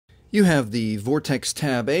You have the Vortex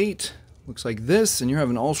Tab8, looks like this, and you're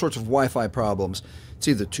having all sorts of Wi-Fi problems. It's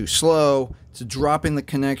either too slow, it's dropping the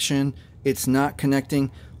connection, it's not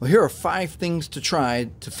connecting. Well, here are 5 things to try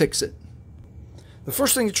to fix it. The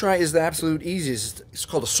first thing to try is the absolute easiest. It's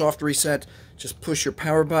called a soft reset. Just push your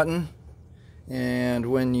power button, and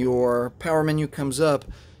when your power menu comes up,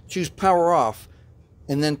 choose power off,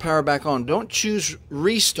 and then power back on. Don't choose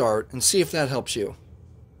restart, and see if that helps you.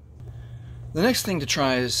 The next thing to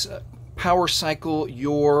try is power cycle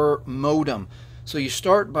your modem. So you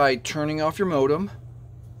start by turning off your modem,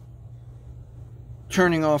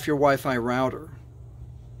 turning off your Wi-Fi router.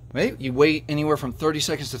 Right? You wait anywhere from 30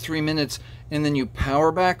 seconds to 3 minutes, and then you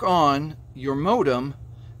power back on your modem.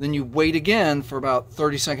 Then you wait again for about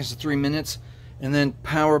 30 seconds to 3 minutes, and then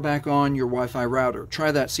power back on your Wi-Fi router.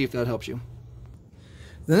 Try that, see if that helps you.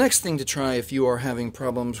 The next thing to try if you are having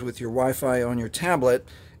problems with your Wi-Fi on your tablet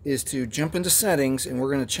is to jump into settings, and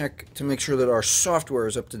we're going to check to make sure that our software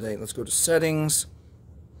is up to date. Let's go to settings.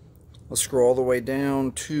 Let's scroll all the way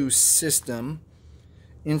down to system.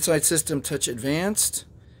 Inside system, touch advanced,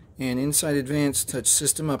 and inside advanced, touch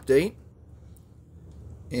system update.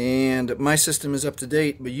 And my system is up to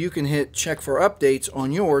date, but you can hit check for updates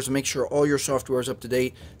on yours and make sure all your software is up to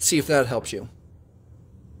date. See if that helps you.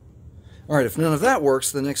 Alright, if none of that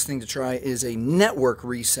works, the next thing to try is a network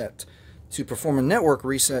reset. To perform a network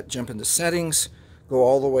reset, jump into settings, go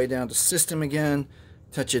all the way down to system again,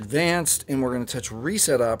 touch advanced, and we're going to touch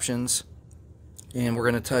reset options, and we're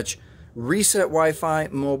going to touch reset Wi-Fi,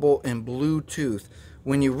 mobile, and Bluetooth.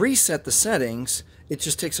 When you reset the settings, it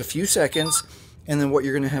just takes a few seconds, and then what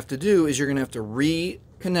you're going to have to do is you're going to have to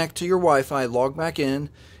reconnect to your Wi-Fi, log back in.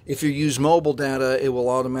 If you use mobile data, it will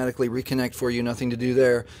automatically reconnect for you, nothing to do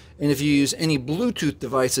there. And if you use any Bluetooth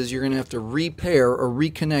devices, you're going to have to repair or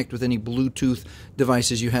reconnect with any Bluetooth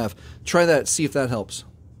devices you have. Try that, see if that helps.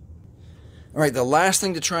 Alright, the last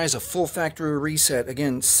thing to try is a full factory reset.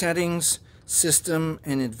 Again, settings, system,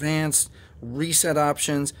 and advanced, reset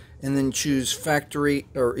options, and then choose factory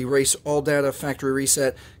or erase all data, factory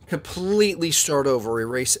reset. Completely start over,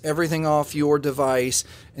 erase everything off your device,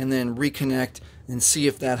 and then reconnect and see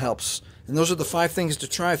if that helps. And those are the 5 things to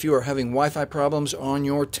try if you are having Wi-Fi problems on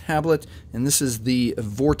your tablet. And this is the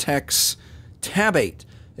Vortex Tab8.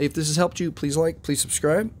 Hey, if this has helped you, please like, please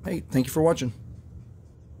subscribe. Hey, thank you for watching.